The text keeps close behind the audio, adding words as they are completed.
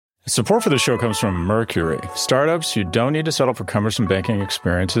Support for the show comes from Mercury, startups you don't need to settle for cumbersome banking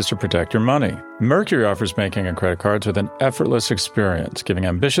experiences to protect your money. Mercury offers banking and credit cards with an effortless experience, giving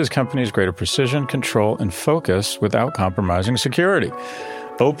ambitious companies greater precision, control, and focus without compromising security.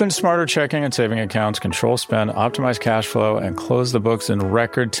 Open smarter checking and saving accounts, control spend, optimize cash flow, and close the books in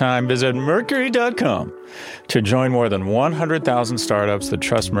record time. Visit Mercury.com to join more than 100,000 startups that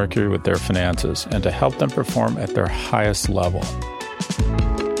trust Mercury with their finances and to help them perform at their highest level.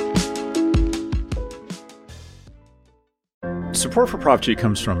 Support for Prop G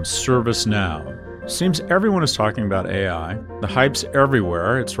comes from ServiceNow. Seems everyone is talking about AI. The hype's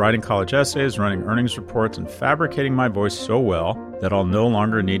everywhere. It's writing college essays, running earnings reports, and fabricating my voice so well that I'll no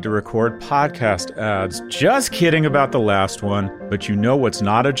longer need to record podcast ads. Just kidding about the last one. But you know what's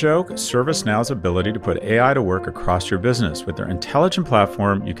not a joke? ServiceNow's ability to put AI to work across your business. With their intelligent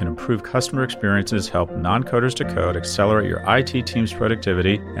platform, you can improve customer experiences, help non-coders to code, accelerate your IT team's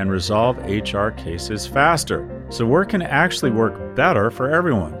productivity, and resolve HR cases faster. So work can actually work better for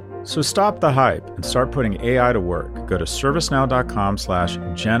everyone. So stop the hype and start putting AI to work. Go to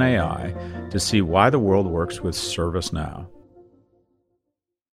servicenow.com/GenAI to see why the world works with ServiceNow.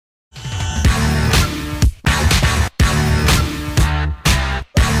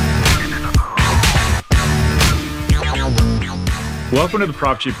 Welcome to the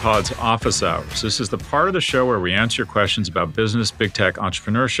Prop G Pod's Office Hours. This is the part of the show where we answer your questions about business, big tech,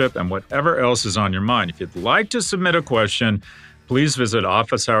 entrepreneurship, and whatever else is on your mind. If you'd like to submit a question, please visit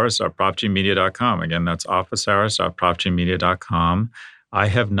officehours.propgmedia.com. Again, that's officehours.propgmedia.com. I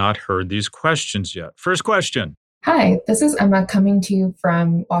have not heard these questions yet. First question. Hi, this is Emma coming to you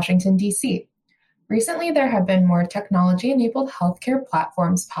from Washington, D.C. Recently, there have been more technology-enabled healthcare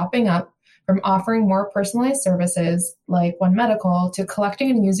platforms popping up, from offering more personalized services like One Medical to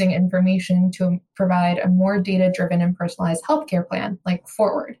collecting and using information to provide a more data-driven and personalized healthcare plan like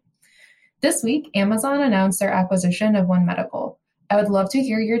Forward. This week, Amazon announced their acquisition of One Medical. I would love to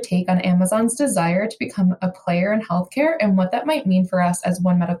hear your take on Amazon's desire to become a player in healthcare and what that might mean for us as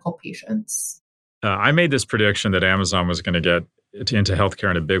One Medical patients. I made this prediction that Amazon was going to get into healthcare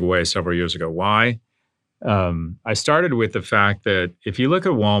in a big way several years ago. Why? I started with the fact that if you look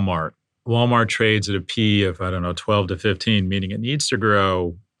at Walmart trades at a P of, 12 to 15, meaning it needs to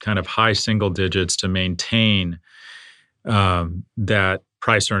grow kind of high single digits to maintain that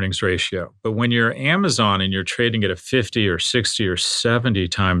price earnings ratio. But when you're Amazon and you're trading at a 50 or 60 or 70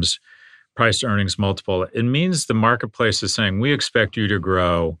 times price earnings multiple, it means the marketplace is saying, we expect you to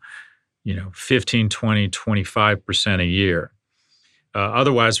grow, 15, 20, 25% a year.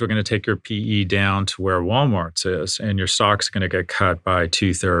 Otherwise, we're going to take your PE down to where Walmart's is, and your stock's going to get cut by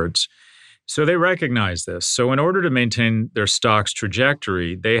 2/3. So they recognize this. So in order to maintain their stock's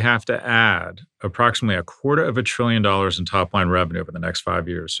trajectory, they have to add approximately $250 billion in top-line revenue over the next 5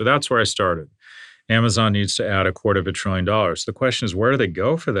 years. So that's where I started. Amazon needs to add $250 billion. The question is, where do they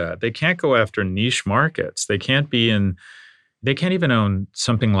go for that? They can't go after niche markets. They can't even own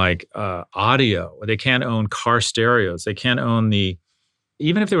something like audio. They can't own car stereos. They can't own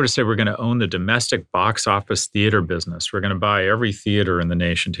even if they were to say, we're going to own the domestic box office theater business, we're going to buy every theater in the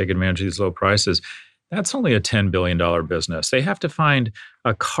nation, take advantage of these low prices, that's only a $10 billion business. They have to find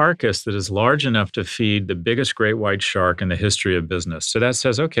a carcass that is large enough to feed the biggest great white shark in the history of business. So that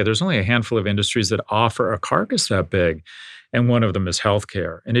says, okay, there's only a handful of industries that offer a carcass that big, and one of them is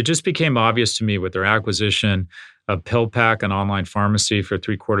healthcare. And it just became obvious to me with their acquisition of PillPack, an online pharmacy for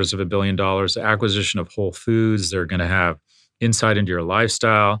 $750 million, the acquisition of Whole Foods. They're going to have insight into your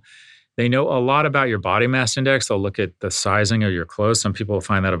lifestyle. They know a lot about your body mass index. They'll look at the sizing of your clothes. Some people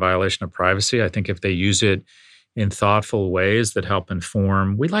find that a violation of privacy. I think if they use it in thoughtful ways that help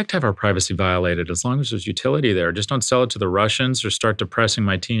inform, we'd like to have our privacy violated as long as there's utility there. Just don't sell it to the Russians or start depressing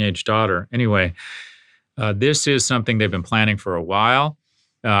my teenage daughter. Anyway, this is something they've been planning for a while.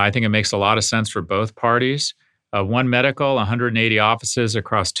 I think it makes a lot of sense for both parties. One Medical, 180 offices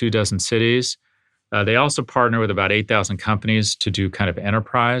across 24 cities. They also partner with about 8,000 companies to do kind of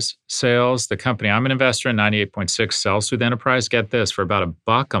enterprise sales. The company I'm an investor in, 98.6, sells through the enterprise. Get this, for about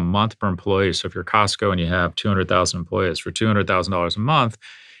 $1 a month per employee. So if you're Costco and you have 200,000 employees, for $200,000 a month,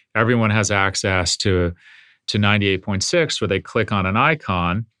 everyone has access to 98.6, where they click on an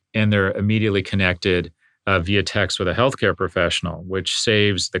icon and they're immediately connected via text with a healthcare professional, which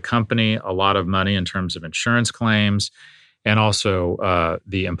saves the company a lot of money in terms of insurance claims. And also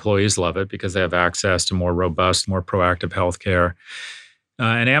the employees love it because they have access to more robust, more proactive healthcare.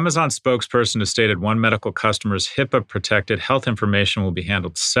 An Amazon spokesperson has stated One Medical customers' HIPAA-protected health information will be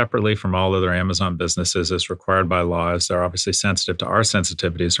handled separately from all other Amazon businesses as required by law, as they're obviously sensitive to our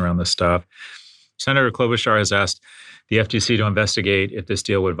sensitivities around this stuff. Senator Klobuchar has asked the FTC to investigate if this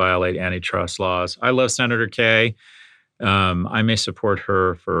deal would violate antitrust laws. I love Senator Kaye. I may support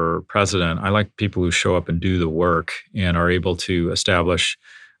her for president. I like people who show up and do the work and are able to establish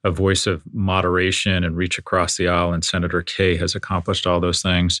a voice of moderation and reach across the aisle. And Senator Kaye has accomplished all those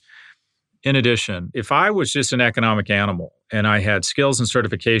things. In addition, if I was just an economic animal and I had skills and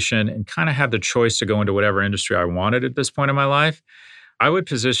certification and kind of had the choice to go into whatever industry I wanted at this point in my life, I would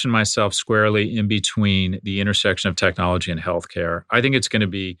position myself squarely in between the intersection of technology and healthcare. I think it's going to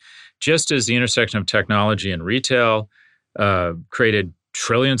be just as the intersection of technology and retail created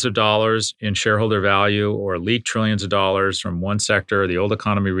trillions of dollars in shareholder value or leaked trillions of dollars from one sector, the old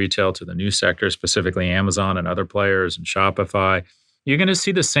economy retail, to the new sector, specifically Amazon and other players and Shopify. You're going to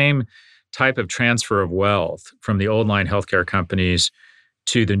see the same type of transfer of wealth from the old line healthcare companies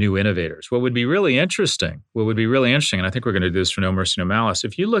to the new innovators. What would be really interesting, and I think we're going to do this for No Mercy, No Malice,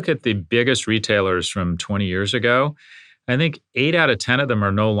 if you look at the biggest retailers from 20 years ago, I think 8 out of 10 of them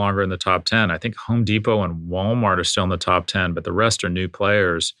are no longer in the top 10. I think Home Depot and Walmart are still in the top 10, but the rest are new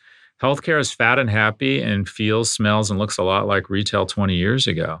players. Healthcare is fat and happy and feels, smells, and looks a lot like retail 20 years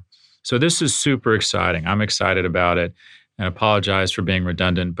ago. So this is super exciting. I'm excited about it, and apologize for being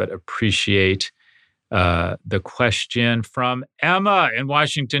redundant, but appreciate the question from Emma in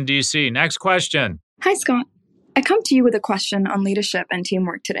Washington, D.C. Next question. Hi, Scott. I come to you with a question on leadership and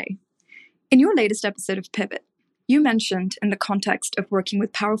teamwork today. In your latest episode of Pivot, you mentioned in the context of working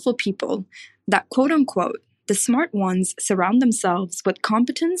with powerful people that, quote unquote, the smart ones surround themselves with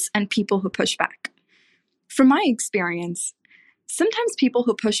competence and people who push back. From my experience, sometimes people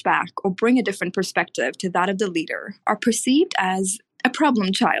who push back or bring a different perspective to that of the leader are perceived as a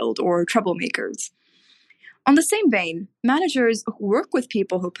problem child or troublemakers. On the same vein, managers who work with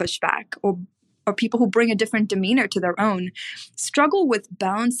people who push back or people who bring a different demeanor to their own struggle with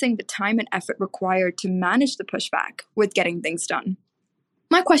balancing the time and effort required to manage the pushback with getting things done.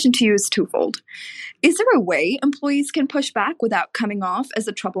 My question to you is twofold. Is there a way employees can push back without coming off as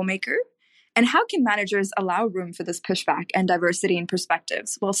a troublemaker? And how can managers allow room for this pushback and diversity in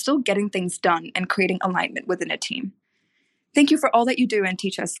perspectives while still getting things done and creating alignment within a team? Thank you for all that you do and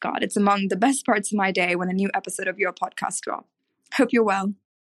teach us, Scott. It's among the best parts of my day when a new episode of your podcast drops. Hope you're well.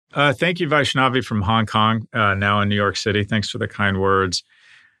 Thank you, Vaishnavi from Hong Kong, now in New York City. Thanks for the kind words.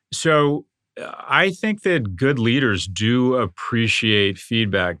 So I think that good leaders do appreciate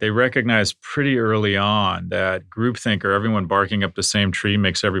feedback. They recognize pretty early on that groupthink or everyone barking up the same tree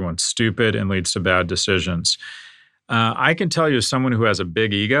makes everyone stupid and leads to bad decisions. I can tell you as someone who has a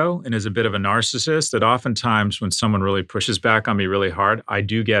big ego and is a bit of a narcissist that oftentimes when someone really pushes back on me really hard, I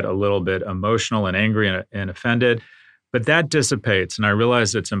do get a little bit emotional and angry and offended. But that dissipates, and I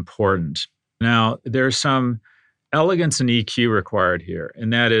realize it's important. Now, there's some elegance and EQ required here,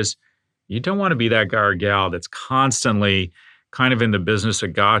 and that is you don't want to be that guy or gal that's constantly kind of in the business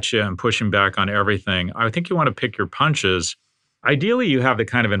of gotcha and pushing back on everything. I think you want to pick your punches. Ideally, you have the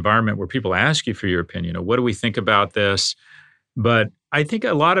kind of environment where people ask you for your opinion. What do we think about this? But I think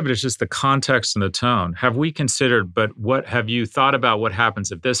a lot of it is just the context and the tone. Have we considered, but what have you thought about what happens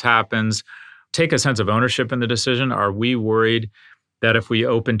if this happens? Take a sense of ownership in the decision. Are we worried that if we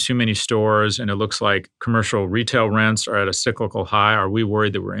open too many stores and it looks like commercial retail rents are at a cyclical high, are we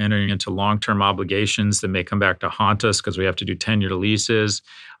worried that we're entering into long-term obligations that may come back to haunt us because we have to do 10-year leases?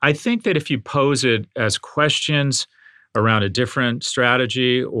 I think that if you pose it as questions around a different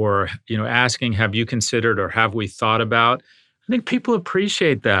strategy or, asking, have you considered or have we thought about, I think people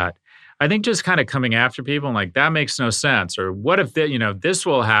appreciate that. I think just kind of coming after people and like, that makes no sense. Or what if, this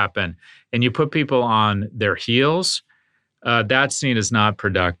will happen? And you put people on their heels, that's seen as not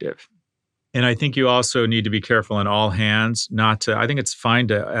productive. And I think you also need to be careful in all hands I think it's fine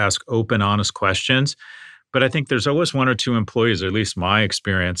to ask open, honest questions, but I think there's always one or two employees, or at least my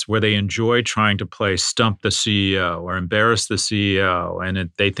experience, where they enjoy trying to play stump the CEO or embarrass the CEO, and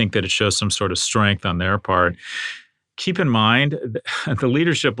they think that it shows some sort of strength on their part. Keep in mind, the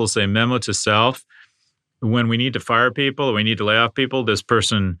leadership will say memo to self, when we need to fire people or we need to lay off people, this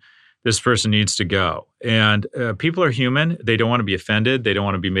person needs to go. And people are human. They don't want to be offended. They don't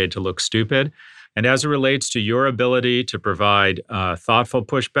want to be made to look stupid. And as it relates to your ability to provide thoughtful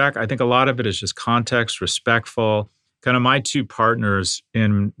pushback, I think a lot of it is just context, respectful. Kind of my two partners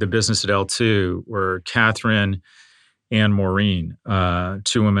in the business at L2 were Catherine and Maureen,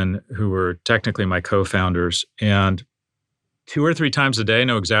 two women who were technically my co-founders. And 2 or 3 times a day,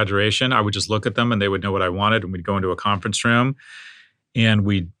 no exaggeration, I would just look at them and they would know what I wanted. And we'd go into a conference room and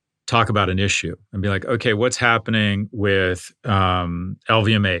we'd talk about an issue and be like, okay, what's happening with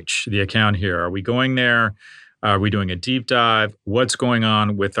LVMH, the account here? Are we going there? Are we doing a deep dive? What's going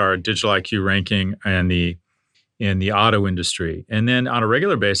on with our digital IQ ranking and the in the auto industry. And then on a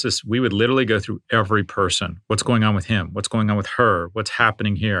regular basis, we would literally go through every person. What's going on with him? What's going on with her? What's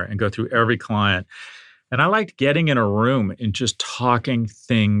happening here? And go through every client. And I liked getting in a room and just talking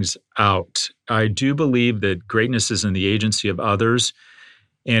things out. I do believe that greatness is in the agency of others,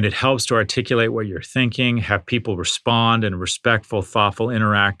 and it helps to articulate what you're thinking, have people respond in a respectful, thoughtful,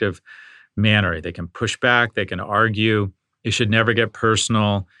 interactive manner. They can push back, they can argue. It should never get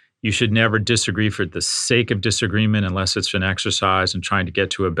personal. You should never disagree for the sake of disagreement unless it's an exercise in trying to get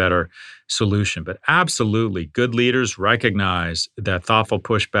to a better solution. But absolutely, good leaders recognize that thoughtful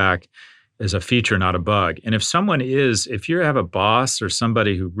pushback is a feature, not a bug. And if you have a boss or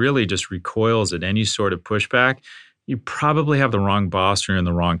somebody who really just recoils at any sort of pushback, you probably have the wrong boss or you're in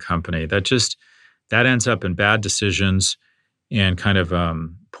the wrong company. That ends up in bad decisions and kind of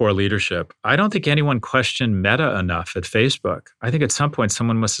poor leadership. I don't think anyone questioned Meta enough at Facebook. I think at some point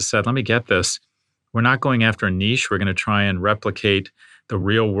someone must have said, let me get this. We're not going after a niche. We're going to try and replicate the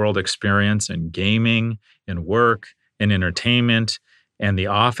real world experience in gaming, in work, in entertainment, and the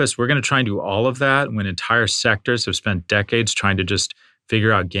office. We're going to try and do all of that when entire sectors have spent decades trying to just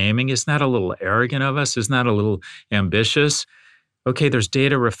figure out gaming. Isn't that a little arrogant of us? Isn't that a little ambitious? Okay, there's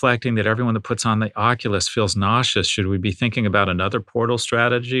data reflecting that everyone that puts on the Oculus feels nauseous. Should we be thinking about another portal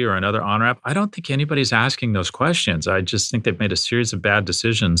strategy or another on-ramp? I don't think anybody's asking those questions. I just think they've made a series of bad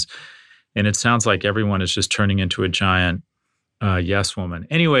decisions. And it sounds like everyone is just turning into a giant yes woman.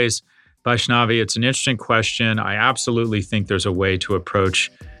 Anyways, Vaishnavi, it's an interesting question. I absolutely think there's a way to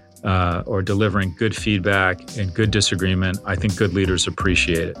approach or delivering good feedback and good disagreement. I think good leaders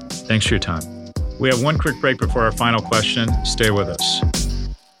appreciate it. Thanks for your time. We have one quick break before our final question. Stay with us.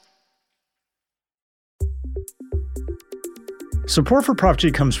 Support for Prop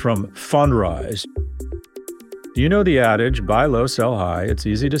G comes from Fundrise. You know the adage, buy low, sell high. It's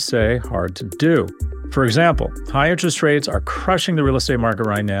easy to say, hard to do. For example, high interest rates are crushing the real estate market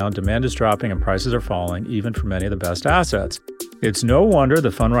right now. Demand is dropping and prices are falling, even for many of the best assets. It's no wonder the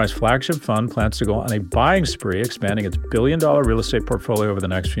Fundrise flagship fund plans to go on a buying spree, expanding its billion-dollar real estate portfolio over the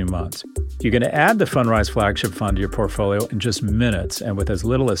next few months. You can add the Fundrise flagship fund to your portfolio in just minutes and with as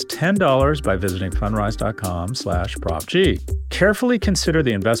little as $10 by visiting fundrise.com/propg. Carefully consider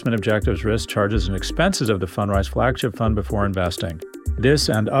the investment objectives, risks, charges, and expenses of the Fundrise flagship fund before investing. This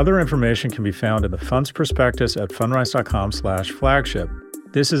and other information can be found in the fund's prospectus at fundrise.com/flagship.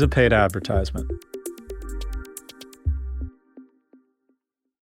 This is a paid advertisement.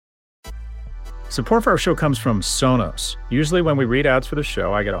 Support for our show comes from Sonos. Usually when we read ads for the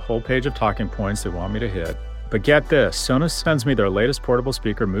show, I get a whole page of talking points they want me to hit. But get this, Sonos sends me their latest portable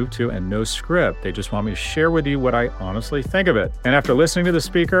speaker, Move 2, and no script. They just want me to share with you what I honestly think of it. And after listening to the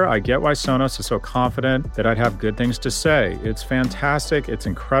speaker, I get why Sonos is so confident that I'd have good things to say. It's fantastic. It's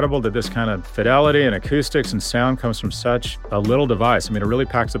incredible that this kind of fidelity and acoustics and sound comes from such a little device. I mean, it really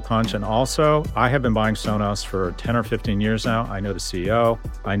packs a punch. And also, I have been buying Sonos for 10 or 15 years now. I know the CEO.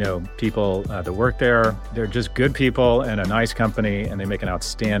 I know people that work there. They're just good people and a nice company, and they make an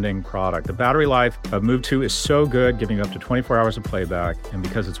outstanding product. The battery life of Move 2 is so good, giving you up to 24 hours of playback. And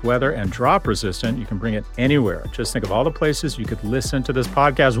because it's weather and drop resistant, you can bring it anywhere. Just think of all the places you could listen to this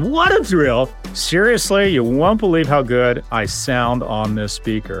podcast. What a thrill! Seriously, you won't believe how good I sound on this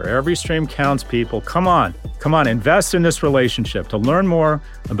speaker. Every stream counts, people. Come on, invest in this relationship. To learn more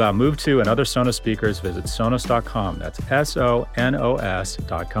about Move 2 and other Sonos speakers, visit Sonos.com. That's Sonos.com.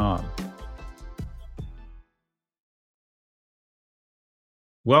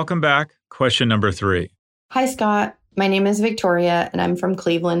 Welcome back. Question number 3. Hi, Scott. My name is Victoria, and I'm from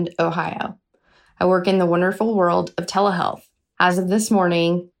Cleveland, Ohio. I work in the wonderful world of telehealth. As of this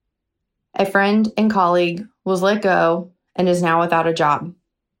morning, a friend and colleague was let go and is now without a job.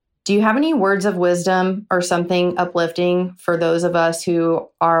 Do you have any words of wisdom or something uplifting for those of us who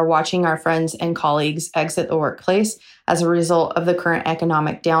are watching our friends and colleagues exit the workplace as a result of the current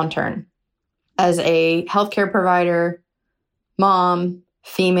economic downturn? As a healthcare provider, mom,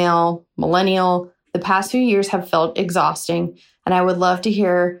 female, millennial, the past few years have felt exhausting, and I would love to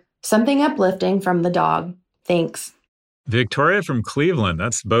hear something uplifting from the dog. Thanks. Victoria from Cleveland.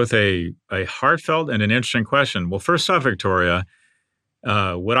 That's both a heartfelt and an interesting question. Well, first off, Victoria,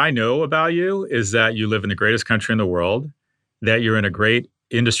 what I know about you is that you live in the greatest country in the world, that you're in a great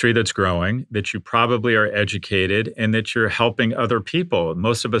industry that's growing, that you probably are educated, and that you're helping other people.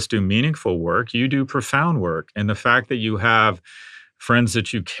 Most of us do meaningful work. You do profound work. And the fact that you have friends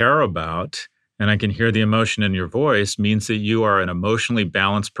that you care about, and I can hear the emotion in your voice, means that you are an emotionally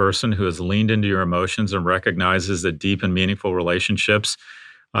balanced person who has leaned into your emotions and recognizes that deep and meaningful relationships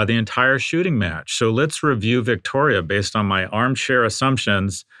are the entire shooting match. So let's review, Victoria, based on my armchair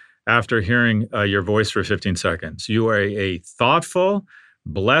assumptions after hearing your voice for 15 seconds. You are a thoughtful,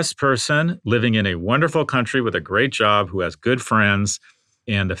 blessed person living in a wonderful country with a great job who has good friends.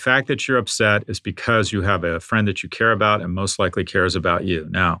 And the fact that you're upset is because you have a friend that you care about and most likely cares about you.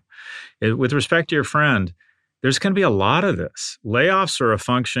 Now, with respect to your friend, there's going to be a lot of this. Layoffs are a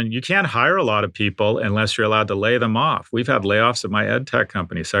function. You can't hire a lot of people unless you're allowed to lay them off. We've had layoffs at my ed tech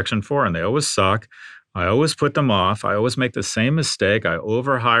company, Section 4, and they always suck. I always put them off. I always make the same mistake. I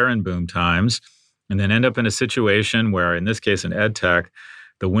overhire in boom times and then end up in a situation where, in this case, in ed tech,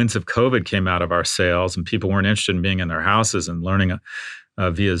 the winds of COVID came out of our sales and people weren't interested in being in their houses and learning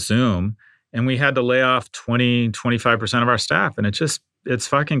via Zoom. And we had to lay off 25% of our staff. And it's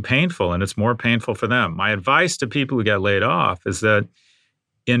fucking painful, and it's more painful for them. My advice to people who get laid off is that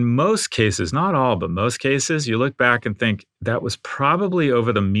in most cases, not all, but most cases, you look back and think that was probably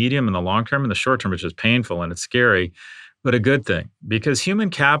over the medium and the long term. And the short term, which is painful and it's scary, but a good thing, because human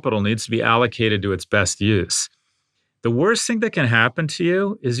capital needs to be allocated to its best use. The worst thing that can happen to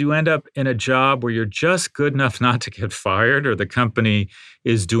you is you end up in a job where you're just good enough not to get fired, or the company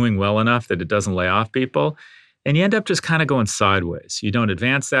is doing well enough that it doesn't lay off people. And you end up just kind of going sideways. You don't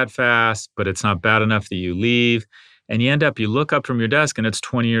advance that fast, but it's not bad enough that you leave. And you look up from your desk and it's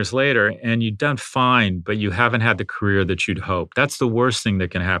 20 years later and you've done fine, but you haven't had the career that you'd hoped. That's the worst thing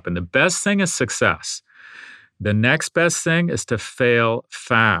that can happen. The best thing is success. The next best thing is to fail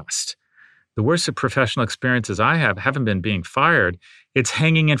fast. The worst of professional experiences I haven't been being fired. It's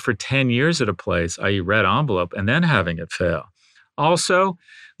hanging in for 10 years at a place, i.e. red envelope, and then having it fail. Also,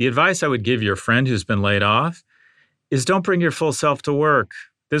 the advice I would give your friend who's been laid off is don't bring your full self to work.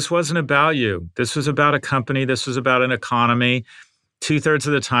 This wasn't about you. This was about a company. This was about an economy. 2/3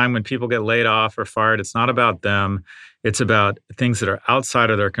 of the time when people get laid off or fired, it's not about them. It's about things that are outside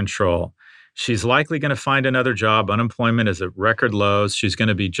of their control. She's likely going to find another job. Unemployment is at record lows. She's going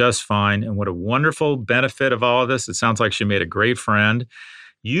to be just fine. And what a wonderful benefit of all of this. It sounds like she made a great friend.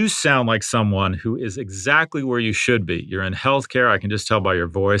 You sound like someone who is exactly where you should be. You're in healthcare. I can just tell by your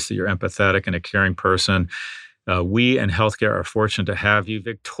voice that you're empathetic and a caring person. We in healthcare are fortunate to have you.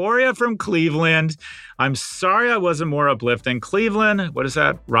 Victoria from Cleveland. I'm sorry I wasn't more uplifting. Cleveland, what is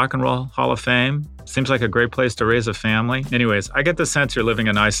that? Rock and Roll Hall of Fame? Seems like a great place to raise a family. Anyways, I get the sense you're living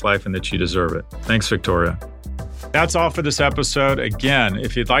a nice life and that you deserve it. Thanks, Victoria. That's all for this episode. Again,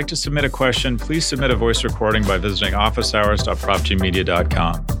 if you'd like to submit a question, please submit a voice recording by visiting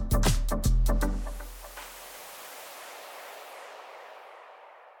officehours.propgmedia.com.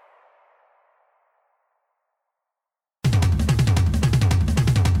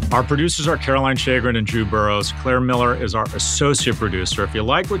 Our producers are Caroline Shagrin and Drew Burrows. Claire Miller is our associate producer. If you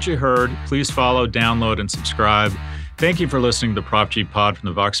like what you heard, please follow, download, and subscribe. Thank you for listening to the Prop G Pod from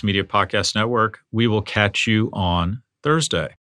the Vox Media Podcast Network. We will catch you on Thursday.